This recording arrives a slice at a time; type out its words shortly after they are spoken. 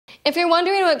If you're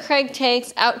wondering what Craig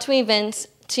takes out to events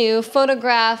to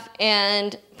photograph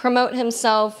and promote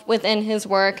himself within his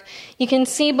work, you can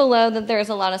see below that there's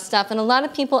a lot of stuff. And a lot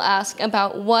of people ask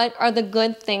about what are the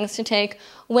good things to take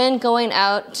when going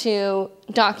out to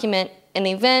document an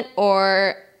event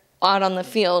or out on the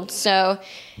field. So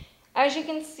as you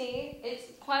can see, it's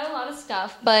quite a lot of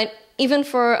stuff, but even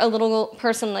for a little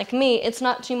person like me, it's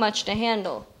not too much to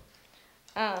handle.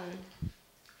 That's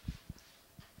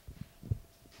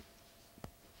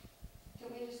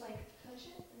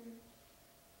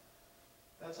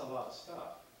a lot of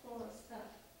stuff.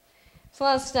 It's a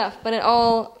lot of stuff, but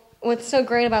what's so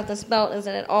great about this belt is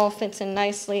that it all fits in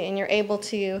nicely and you're able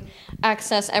to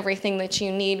access everything that you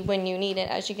need when you need it.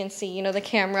 As you can see, you know, the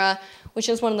camera, which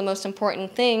is one of the most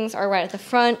important things, are right at the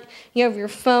front. You have your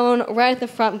phone right at the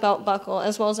front belt buckle,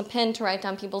 as well as a pen to write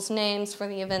down people's names for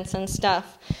the events and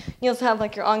stuff. You also have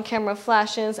like your on-camera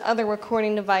flashes, other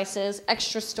recording devices,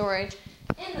 extra storage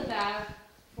in the back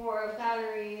for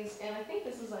batteries, and I think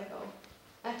this is like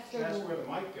extra. That's where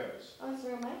the mic goes. Oh, that's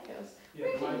where the mic goes. Yeah,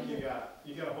 the mic you got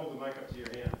to hold the mic up to your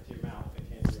hand, to your mouth.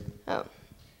 They can't hear you. Oh.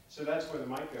 So that's where the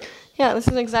mic goes. Yeah, this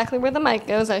is exactly where the mic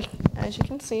goes, as you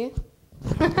can see.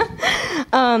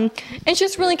 It's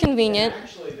just really convenient. And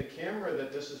actually, the camera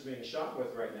that this is being shot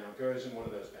with right now goes in one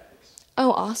of those bags.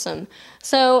 Oh, awesome.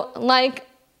 So, like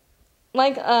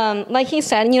he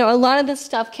said, you know, a lot of this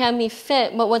stuff can be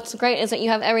fit, but what's great is that you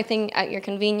have everything at your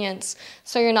convenience.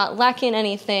 So you're not lacking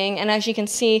anything, and as you can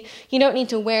see, you don't need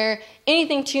to wear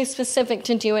anything too specific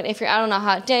to do it. If you're out on a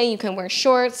hot day, you can wear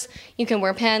shorts, you can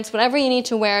wear pants, whatever you need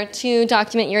to wear to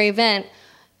document your event.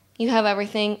 You have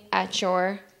everything at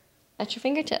your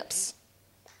fingertips.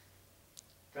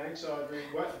 Thanks, Audrey.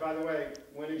 By the way,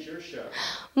 when is your show?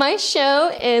 My show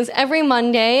is every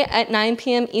Monday at 9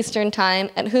 p.m. Eastern Time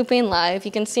at Hooping Live.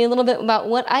 You can see a little bit about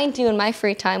what I do in my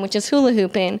free time, which is hula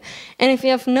hooping. And if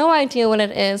you have no idea what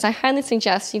it is, I highly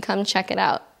suggest you come check it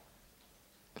out.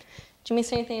 Do you want me to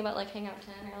say anything about like Hangout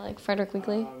 10 or like Frederick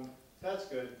Weekly? That's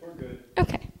good. We're good.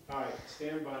 Okay. All right,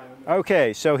 stand by.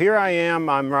 Okay, so here I am.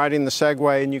 I'm riding the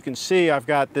Segway, and you can see I've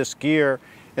got this gear,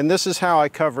 and this is how I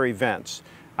cover events.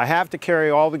 I have to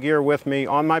carry all the gear with me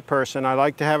on my person. I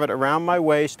like to have it around my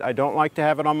waist. I don't like to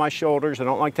have it on my shoulders. I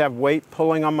don't like to have weight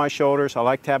pulling on my shoulders. I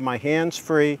like to have my hands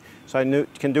free so I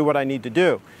can do what I need to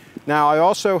do. Now, I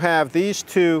also have these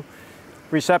two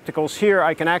receptacles here.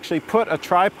 I can actually put a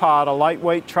tripod, a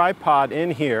lightweight tripod in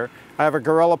here. I have a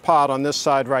Gorilla Pod on this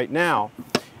side right now.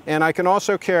 And I can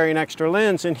also carry an extra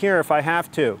lens in here if I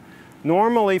have to.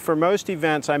 Normally, for most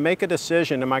events, I make a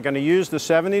decision, am I going to use the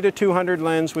 70-200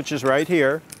 lens, which is right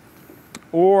here,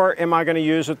 or am I going to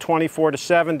use a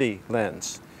 24-70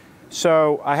 lens?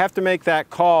 So I have to make that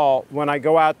call when I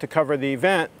go out to cover the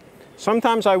event.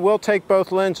 Sometimes I will take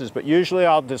both lenses, but usually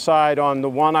I'll decide on the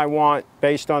one I want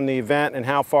based on the event and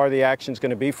how far the action is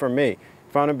going to be for me.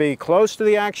 If I'm going to be close to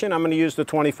the action, I'm going to use the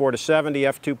 24-70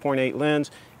 f2.8 lens.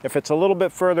 If it's a little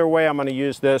bit further away, I'm going to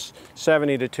use this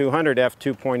 70-200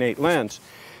 f2.8 lens.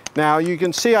 Now you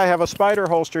can see I have a spider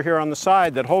holster here on the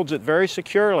side that holds it very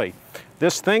securely.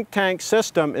 This thinkTANK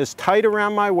system is tight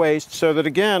around my waist so that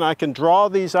again I can draw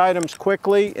these items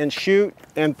quickly and shoot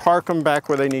and park them back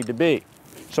where they need to be.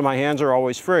 So my hands are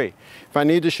always free. If I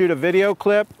need to shoot a video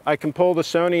clip, I can pull the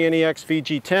Sony NEX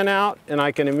VG10 out and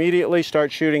I can immediately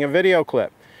start shooting a video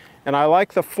clip. And I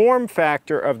like the form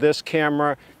factor of this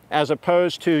camera as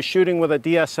opposed to shooting with a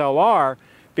DSLR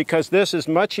because this is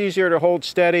much easier to hold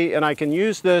steady, and I can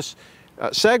use this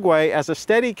Segway as a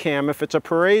steady cam if it's a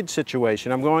parade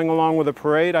situation. I'm going along with a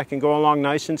parade, I can go along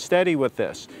nice and steady with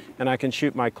this and I can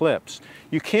shoot my clips.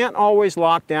 You can't always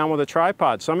lock down with a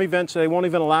tripod. Some events they won't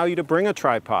even allow you to bring a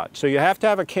tripod. So you have to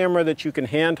have a camera that you can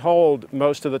hand hold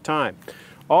most of the time.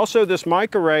 Also, this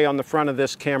mic array on the front of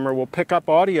this camera will pick up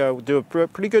audio, do a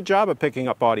pretty good job of picking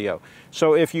up audio.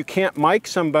 So if you can't mic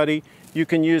somebody, you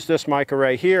can use this mic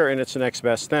array here and it's the next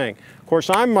best thing. Of course,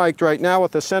 I'm mic'd right now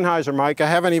with a Sennheiser mic. I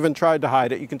haven't even tried to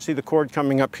hide it. You can see the cord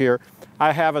coming up here.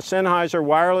 I have a Sennheiser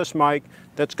wireless mic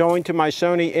that's going to my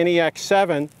Sony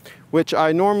NEX7, which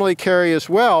I normally carry as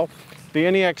well. The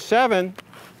NEX7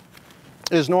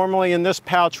 is normally in this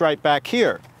pouch right back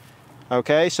here.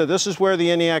 Okay, so this is where the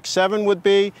NEX7 would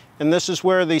be, and this is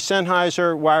where the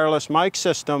Sennheiser wireless mic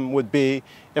system would be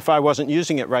if I wasn't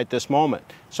using it right this moment.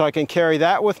 So I can carry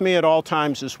that with me at all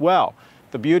times as well.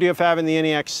 The beauty of having the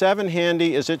NEX7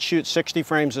 handy is it shoots 60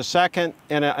 frames a second,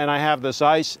 and I have the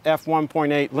Zeiss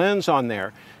f1.8 lens on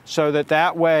there, so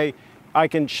that way I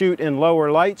can shoot in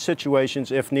lower light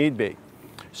situations if need be.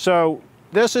 So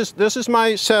this is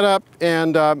my setup,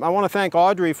 and I want to thank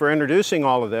Audrey for introducing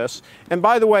all of this. And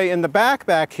by the way, in the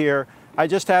back here, I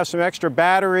just have some extra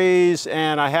batteries,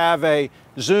 and I have a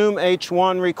Zoom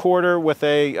H1 recorder with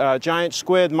a giant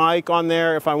squid mic on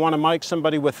there if I want to mic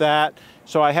somebody with that.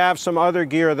 So I have some other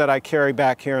gear that I carry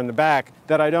back here in the back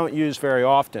that I don't use very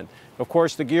often. Of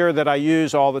course, the gear that I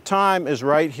use all the time is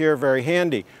right here, very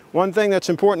handy. One thing that's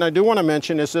important I do want to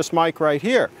mention is this mic right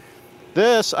here.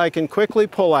 This I can quickly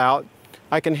pull out,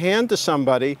 I can hand to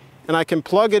somebody, and I can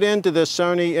plug it into this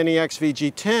Sony NEX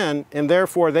VG10, and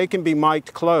therefore they can be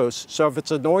mic'd close. So if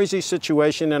it's a noisy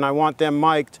situation and I want them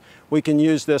mic'd, we can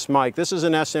use this mic. This is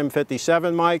an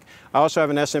SM57 mic. I also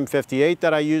have an SM58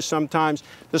 that I use sometimes.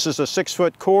 This is a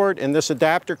 6-foot cord, and this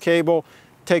adapter cable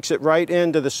takes it right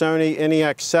into the Sony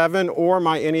NEX7 or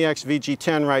my NEX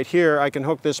VG10 right here. I can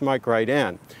hook this mic right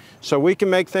in. So we can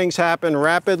make things happen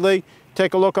rapidly.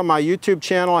 Take a look on my YouTube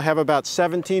channel. I have about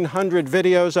 1,700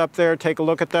 videos up there. Take a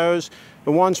look at those.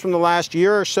 The ones from the last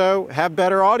year or so have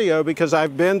better audio because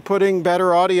I've been putting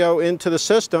better audio into the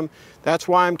system. That's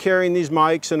why I'm carrying these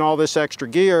mics and all this extra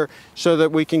gear, so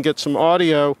that we can get some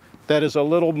audio that is a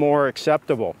little more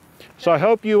acceptable. So I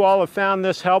hope you all have found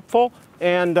this helpful.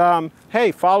 And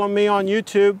hey, follow me on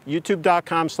YouTube,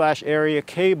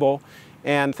 youtube.com/areacable.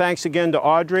 And thanks again to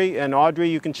Audrey. And Audrey,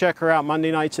 you can check her out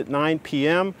Monday nights at 9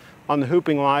 p.m. on the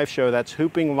Hooping Live show. That's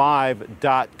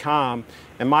hoopinglive.com.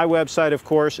 And my website, of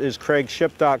course, is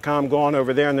CraigShipp.com. Go on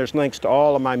over there, and there's links to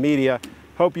all of my media.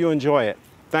 Hope you enjoy it.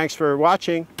 Thanks for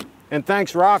watching, and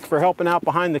thanks, Rock, for helping out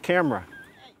behind the camera.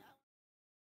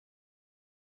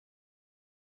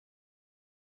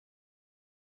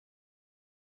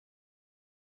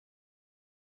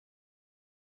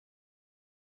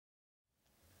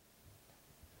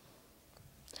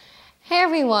 Hey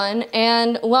everyone,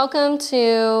 and welcome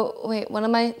to, wait, what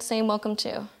am I saying welcome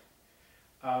to?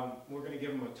 We're going to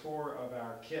give them a tour of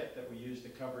our kit that we use to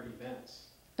cover events.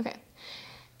 Okay.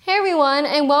 Hey everyone,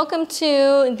 and welcome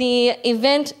to the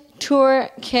event tour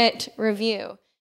kit review.